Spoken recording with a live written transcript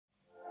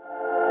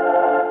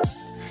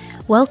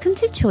Welcome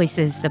to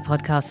Choices, the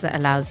podcast that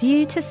allows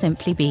you to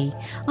simply be.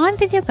 I'm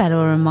Vidya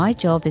Bellor, and my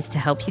job is to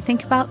help you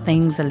think about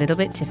things a little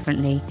bit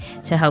differently,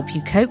 to help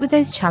you cope with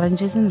those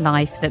challenges in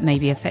life that may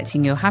be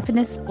affecting your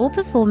happiness or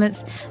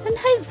performance, and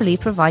hopefully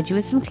provide you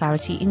with some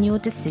clarity in your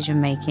decision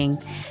making.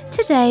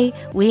 Today,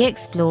 we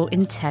explore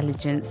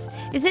intelligence.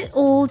 Is it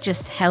all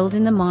just held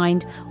in the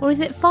mind, or is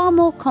it far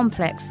more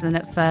complex than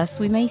at first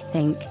we may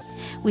think?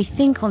 We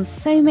think on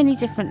so many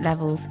different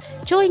levels.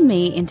 Join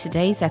me in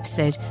today's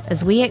episode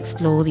as we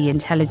explore the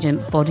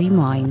intelligent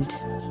body-mind.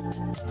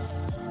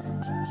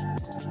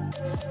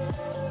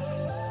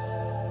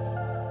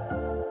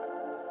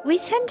 We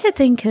tend to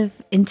think of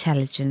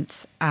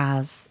intelligence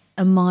as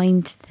a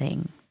mind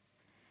thing.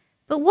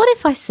 But what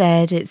if I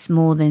said it's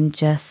more than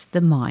just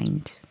the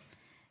mind?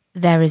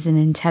 There is an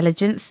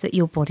intelligence that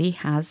your body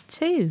has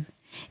too.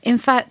 In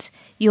fact,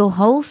 your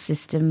whole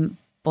system,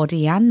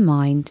 body and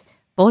mind,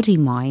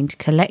 body-mind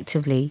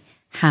collectively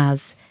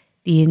has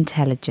the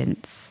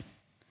intelligence.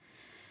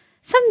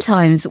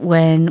 Sometimes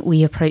when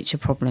we approach a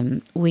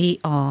problem, we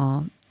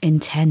are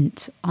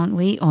intent, aren't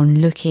we, on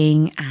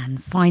looking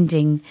and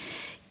finding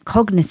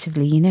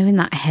cognitively, in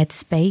that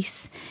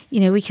headspace.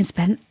 We can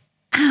spend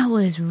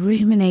hours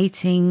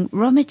ruminating,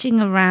 rummaging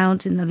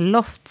around in the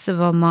lofts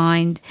of our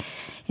mind,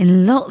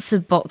 in lots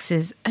of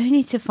boxes,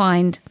 only to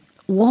find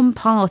one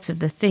part of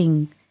the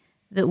thing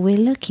that we're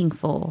looking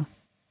for.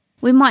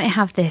 We might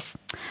have this,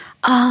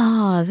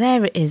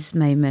 there it is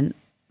moment.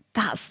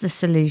 That's the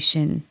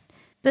solution.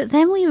 But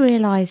then we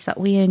realise that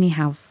we only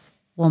have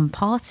one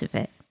part of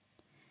it.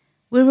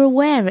 We're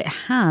aware it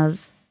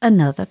has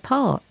another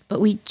part, but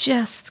we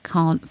just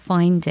can't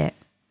find it.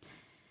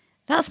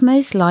 That's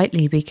most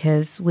likely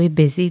because we're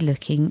busy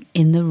looking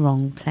in the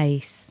wrong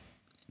place.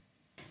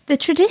 The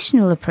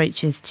traditional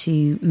approaches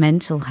to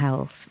mental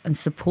health and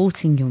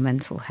supporting your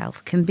mental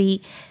health can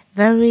be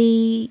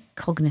very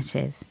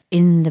cognitive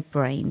in the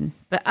brain.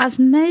 But as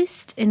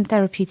most in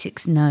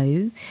therapeutics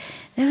know,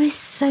 there is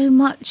so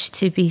much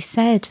to be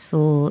said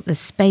for the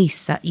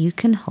space that you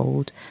can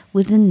hold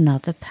with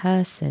another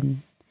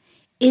person.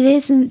 It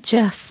isn't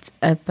just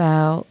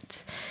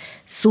about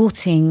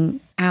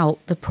sorting out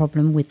the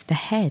problem with the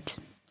head.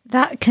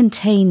 That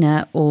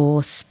container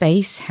or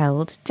space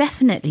held,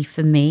 definitely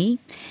for me,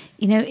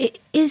 it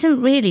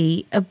isn't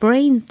really a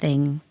brain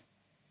thing.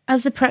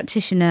 As a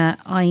practitioner,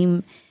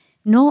 I'm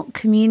not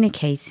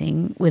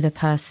communicating with a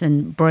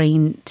person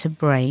brain to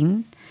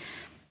brain.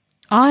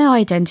 I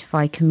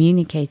identify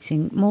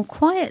communicating more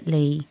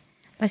quietly,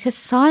 like a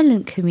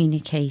silent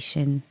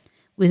communication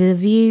with a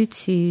view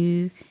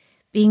to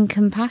being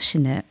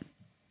compassionate.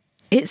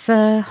 It's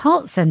a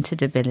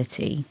heart-centered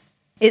ability.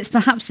 It's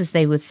perhaps, as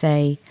they would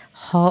say,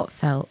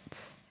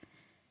 heartfelt.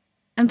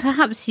 And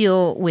perhaps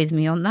you're with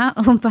me on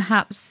that, or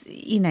perhaps,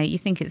 you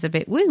think it's a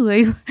bit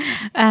woo-woo.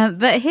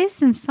 But here's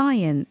some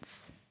science.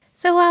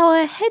 So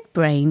our head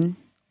brain,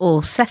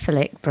 or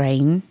cephalic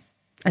brain,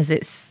 as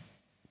it's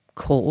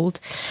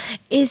called,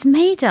 is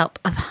made up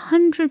of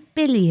 100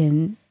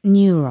 billion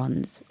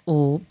neurons,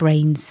 or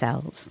brain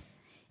cells.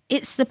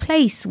 It's the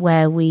place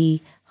where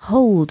we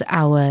hold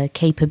our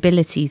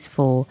capabilities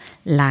for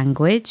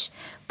language,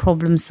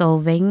 problem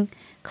solving,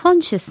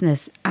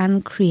 consciousness,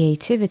 and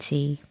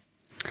creativity.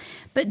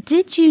 But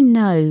did you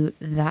know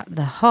that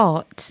the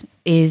heart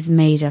is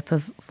made up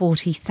of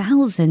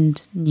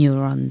 40,000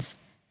 neurons?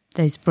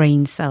 Those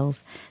brain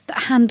cells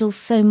that handle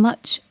so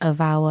much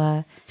of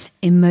our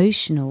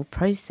emotional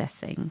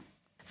processing.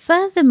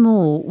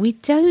 Furthermore, we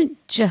don't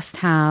just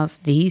have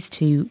these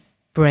two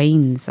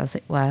brains, as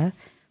it were.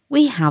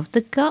 We have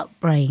the gut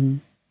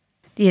brain.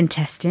 The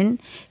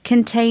intestine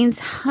contains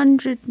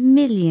 100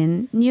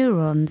 million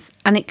neurons,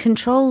 and it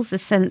controls a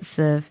sense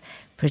of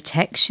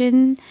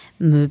protection,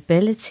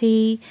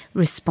 mobility,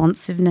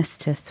 responsiveness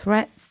to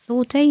threats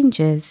or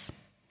dangers.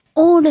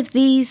 All of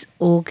these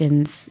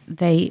organs,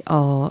 they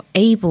are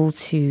able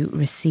to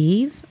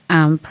receive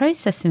and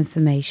process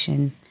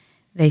information.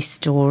 They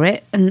store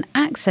it and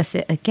access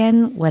it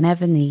again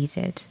whenever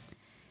needed.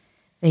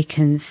 They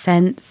can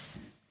sense,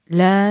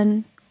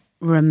 learn,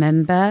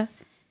 remember,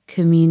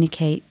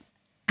 communicate,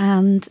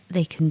 and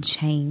they can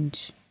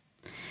change.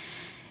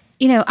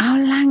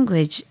 Our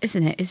language,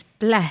 isn't it, is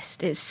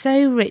blessed. It's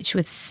so rich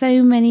with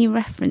so many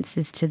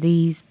references to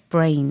these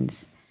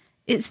brains.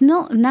 It's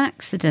not an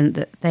accident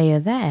that they are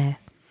there.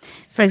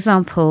 For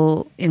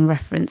example, in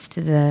reference to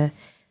the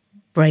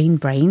brain,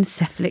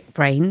 cephalic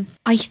brain,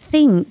 I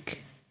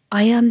think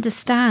I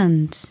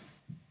understand,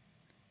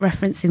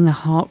 referencing the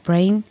heart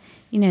brain.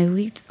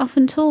 We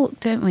often talk,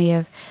 don't we,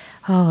 of,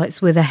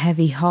 it's with a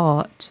heavy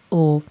heart,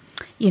 or,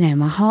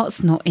 my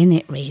heart's not in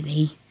it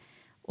really.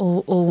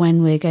 Or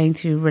when we're going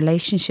through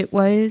relationship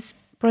woes,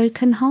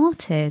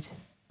 broken-hearted.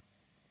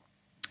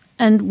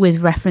 And with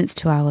reference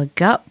to our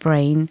gut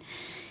brain,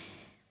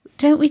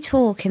 don't we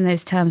talk in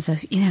those terms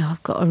of,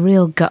 I've got a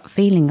real gut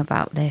feeling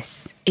about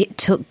this. It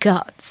took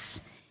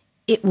guts.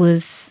 It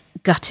was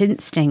gut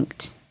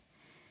instinct.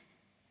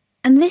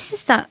 And this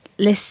is that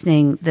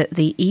listening that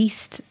the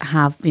East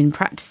have been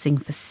practicing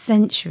for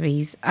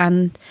centuries,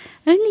 and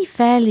only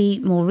fairly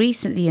more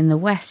recently in the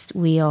West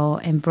we are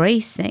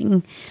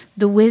embracing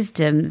the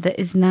wisdom that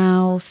is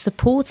now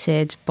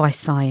supported by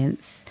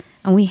science,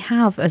 and we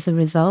have as a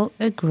result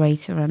a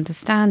greater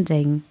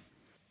understanding.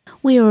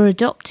 We are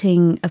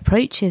adopting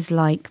approaches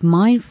like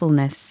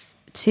mindfulness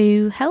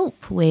to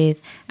help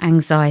with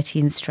anxiety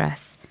and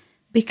stress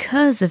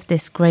because of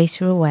this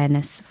greater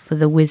awareness for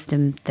the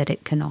wisdom that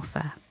it can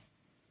offer.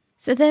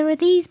 So there are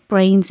these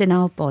brains in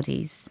our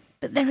bodies,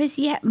 but there is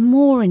yet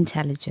more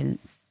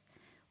intelligence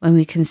when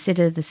we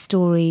consider the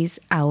stories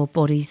our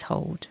bodies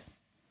hold.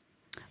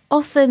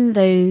 Often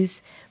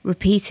those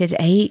repeated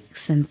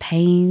aches and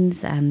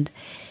pains and,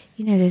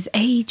 those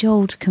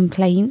age-old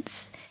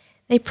complaints,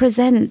 they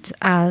present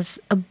as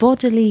a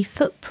bodily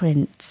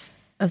footprint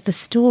of the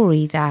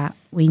story that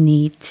we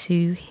need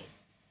to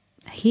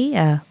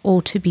hear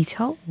or to be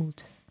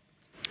told.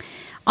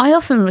 I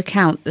often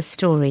recount the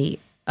story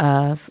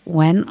of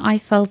when I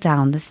fell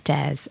down the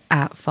stairs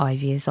at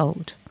 5 years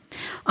old.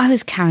 I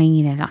was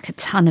carrying, like a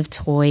ton of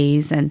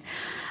toys, and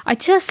I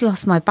just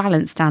lost my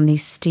balance down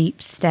these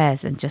steep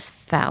stairs and just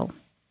fell.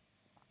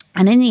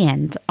 And in the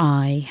end,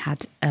 I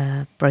had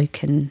a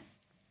broken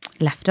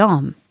left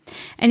arm.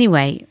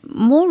 Anyway,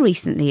 more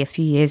recently, a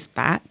few years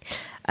back,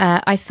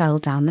 I fell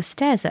down the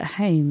stairs at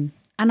home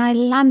and I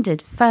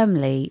landed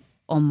firmly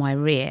on my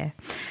rear.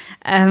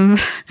 And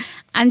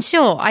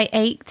sure, I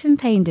ached and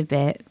pained a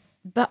bit,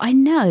 but I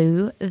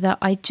know that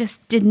I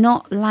just did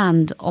not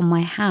land on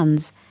my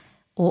hands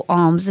or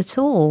arms at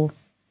all.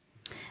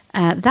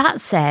 That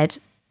said,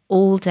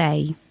 all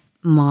day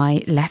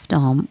my left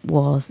arm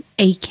was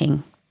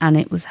aching and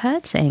it was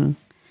hurting.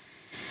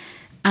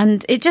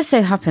 And it just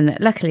so happened that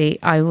luckily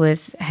I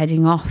was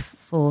heading off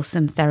for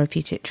some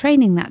therapeutic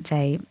training that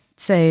day.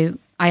 So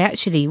I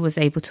actually was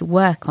able to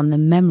work on the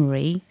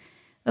memory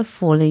of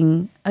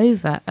falling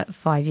over at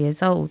 5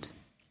 years old.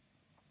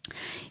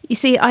 You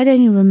see, I'd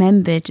only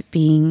remembered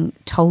being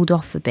told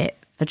off a bit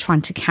for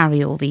trying to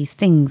carry all these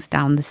things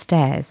down the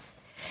stairs.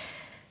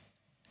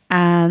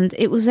 And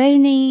it was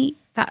only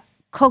that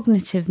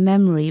cognitive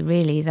memory,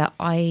 really, that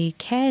I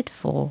cared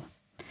for.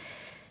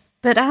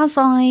 But as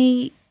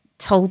I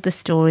told the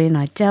story and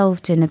I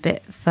delved in a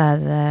bit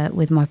further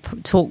with my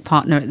talk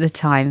partner at the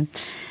time,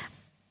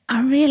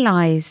 I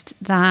realised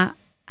that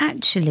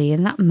actually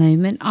in that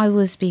moment I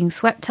was being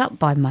swept up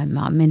by my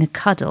mum in a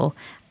cuddle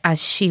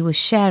as she was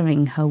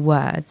sharing her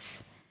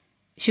words.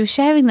 She was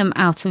sharing them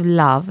out of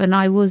love and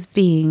I was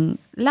being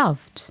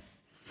loved.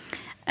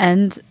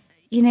 And,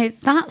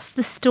 that's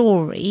the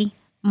story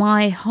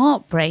my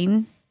heart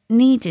brain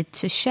needed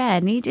to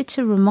share, needed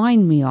to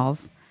remind me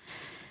of.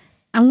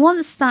 And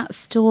once that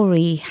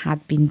story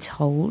had been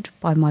told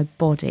by my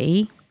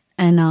body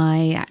and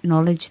I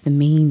acknowledged the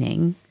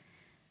meaning,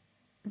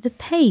 the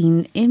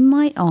pain in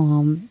my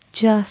arm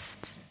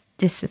just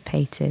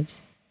dissipated.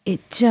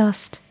 It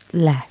just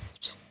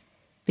left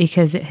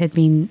because it had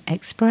been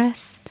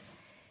expressed,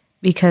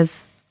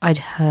 because I'd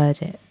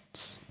heard it.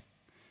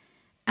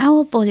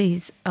 Our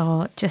bodies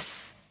are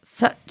just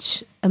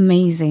such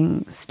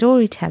amazing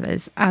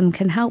storytellers and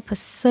can help us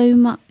so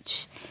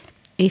much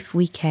if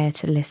we care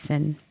to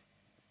listen.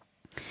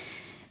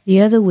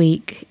 The other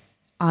week,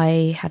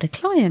 I had a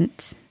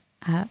client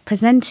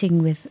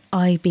presenting with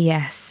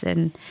IBS,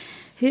 and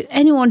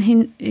anyone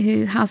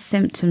who has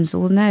symptoms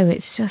will know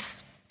it's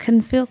just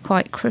can feel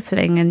quite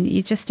crippling, and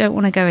you just don't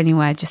want to go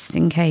anywhere just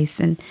in case.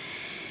 And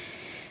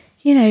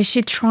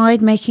she tried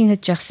making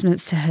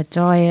adjustments to her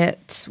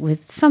diet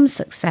with some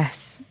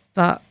success,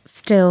 but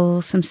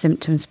still some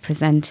symptoms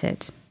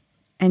presented.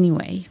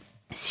 Anyway,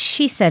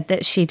 she said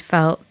that she'd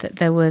felt that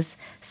there was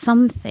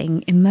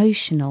something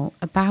emotional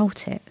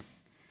about it.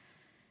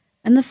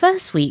 And the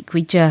first week,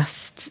 we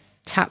just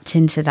tapped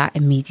into that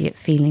immediate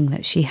feeling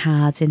that she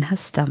had in her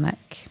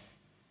stomach.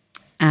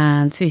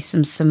 And through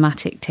some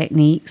somatic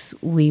techniques,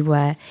 we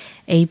were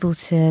able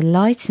to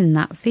lighten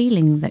that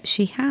feeling that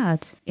she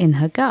had in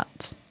her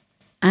gut.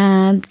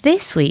 And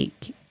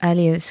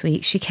earlier this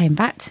week, she came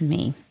back to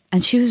me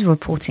and she was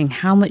reporting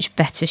how much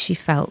better she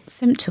felt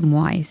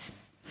symptom-wise.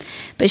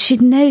 But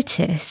she'd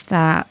noticed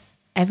that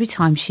every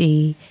time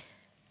she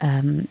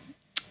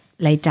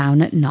lay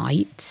down at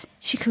night,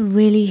 she could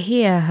really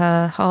hear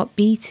her heart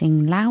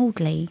beating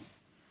loudly.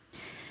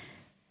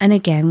 And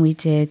again, we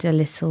did a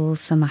little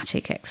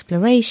somatic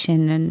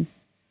exploration, and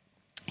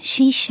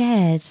she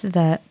shared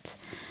that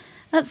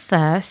at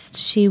first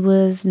she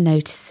was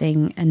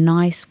noticing a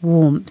nice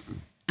warmth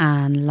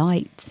and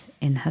light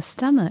in her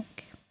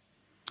stomach.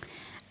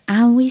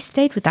 And we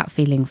stayed with that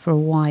feeling for a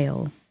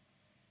while.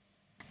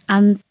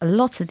 And a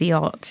lot of the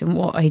art in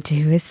what I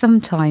do is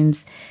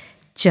sometimes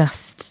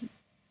just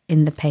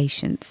in the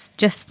patience,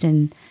 just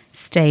in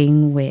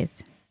staying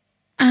with.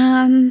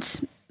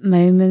 And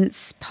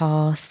moments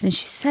passed and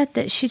she said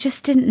that she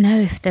just didn't know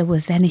if there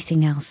was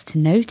anything else to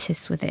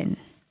notice within.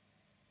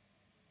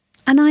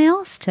 And I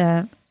asked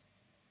her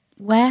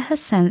where her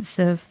sense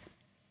of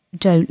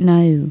don't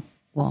know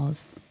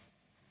was.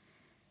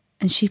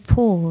 And she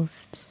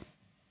paused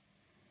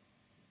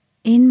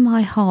In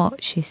my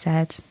heart, she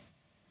said.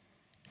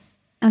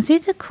 And through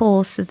the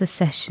course of the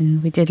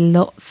session, we did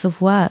lots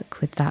of work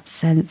with that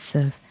sense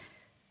of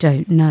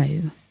don't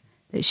know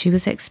that she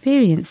was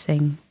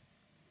experiencing.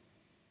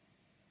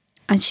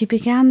 And she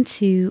began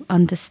to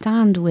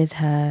understand with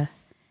her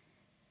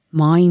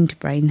mind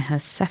brain, her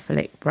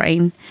cephalic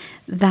brain,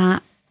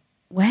 that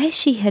where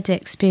she had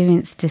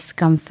experienced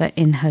discomfort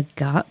in her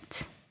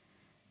gut,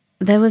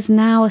 there was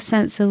now a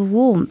sense of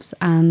warmth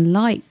and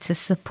light to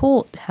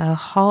support her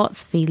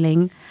heart's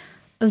feeling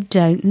of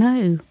don't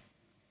know.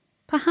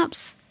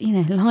 Perhaps,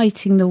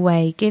 lighting the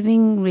way,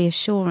 giving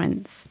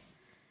reassurance.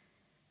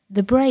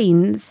 The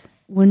brains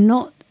were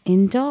not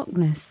in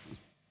darkness.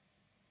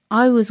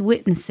 I was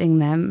witnessing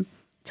them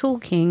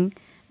talking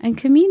and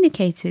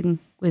communicating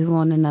with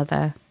one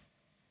another.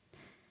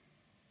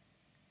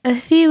 A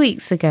few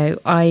weeks ago,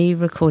 I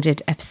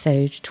recorded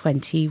episode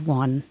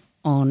 21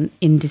 on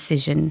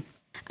indecision.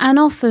 And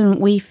often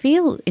we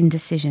feel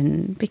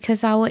indecision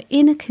because our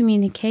inner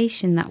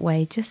communication that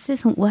way just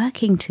isn't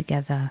working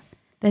together.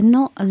 They're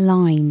not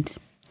aligned.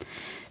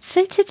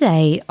 So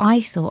today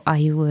I thought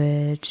I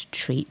would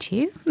treat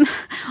you,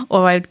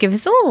 or I would give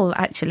us all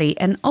actually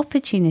an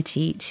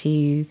opportunity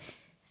to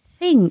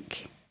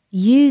think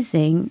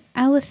using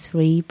our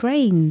 3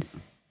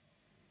 brains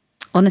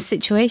on a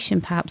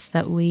situation perhaps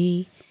that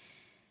we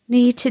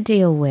need to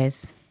deal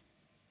with.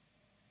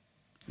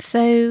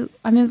 So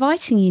I'm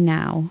inviting you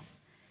now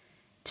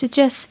to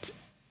just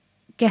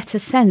get a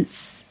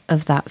sense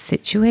of that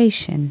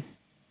situation.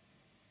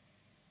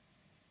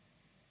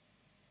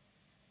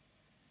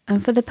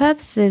 And for the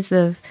purposes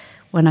of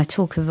when I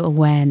talk of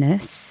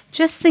awareness,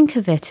 just think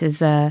of it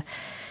as a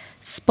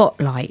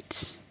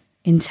spotlight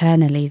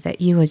internally that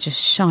you are just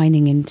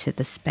shining into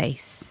the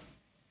space.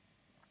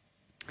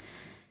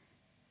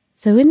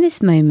 So in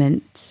this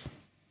moment,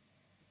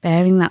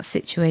 bearing that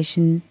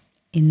situation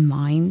in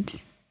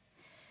mind,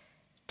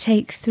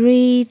 take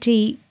 3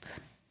 deep,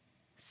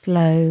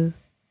 slow,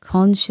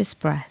 conscious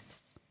breaths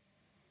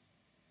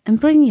and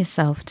bring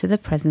yourself to the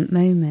present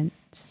moment.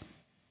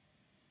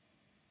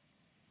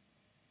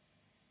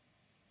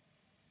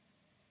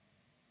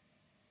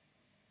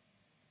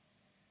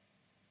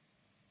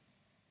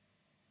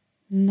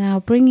 Now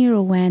bring your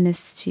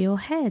awareness to your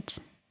head.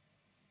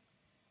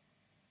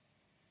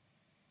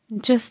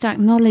 Just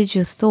acknowledge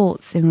your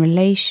thoughts in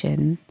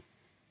relation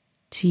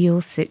to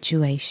your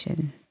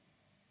situation.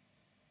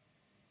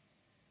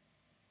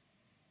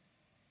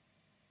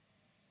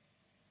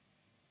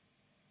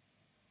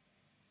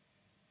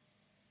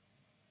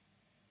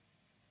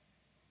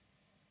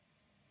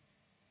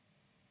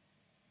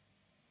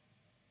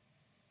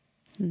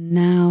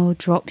 Now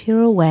drop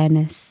your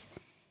awareness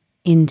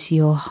into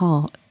your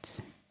heart.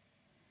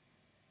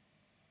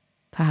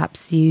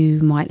 Perhaps you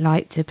might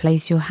like to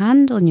place your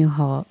hand on your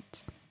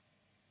heart.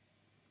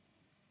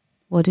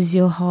 What does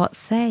your heart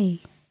say?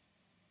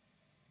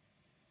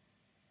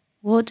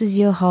 What does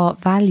your heart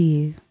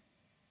value?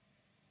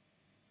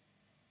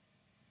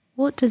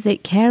 What does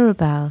it care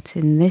about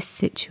in this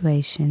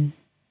situation?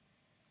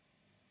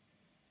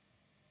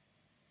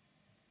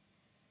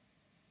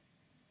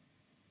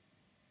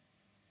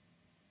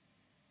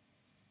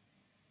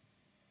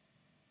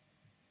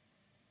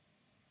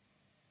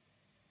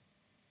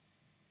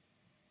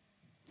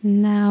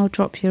 Now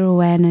drop your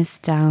awareness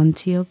down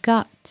to your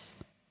gut.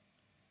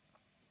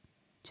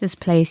 Just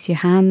place your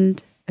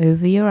hand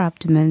over your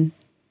abdomen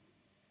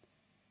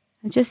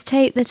and just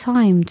take the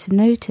time to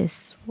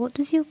notice, what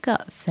does your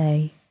gut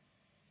say?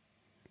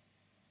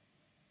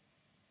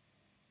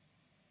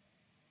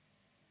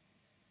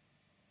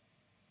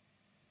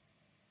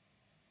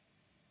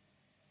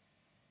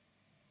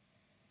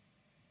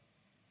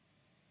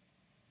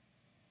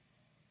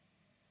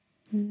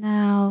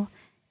 Now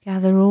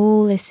gather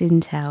all this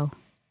intel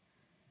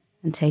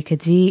and take a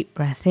deep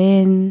breath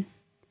in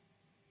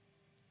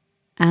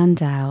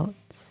and out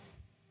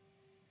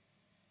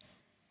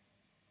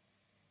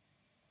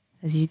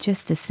as you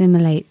just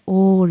assimilate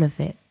all of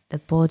it, the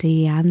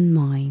body and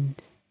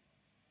mind.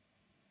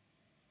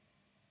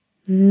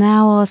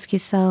 Now ask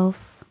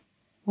yourself,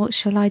 what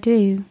shall I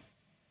do?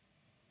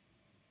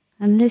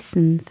 And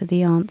listen for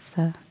the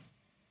answer.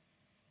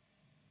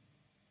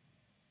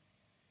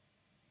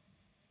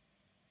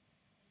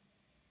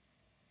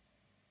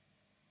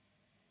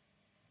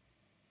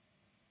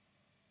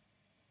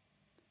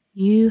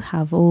 You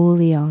have all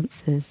the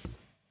answers.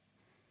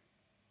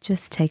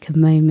 Just take a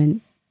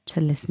moment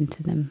to listen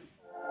to them.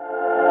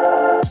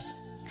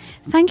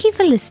 Thank you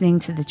for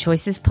listening to the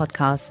Choices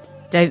podcast.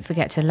 Don't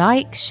forget to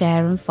like,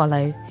 share and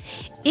follow.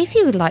 If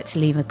you would like to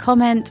leave a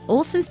comment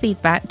or some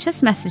feedback,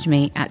 just message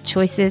me at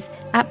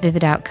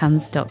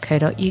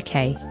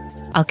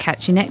choices@vividoutcomes.co.uk. I'll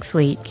catch you next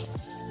week.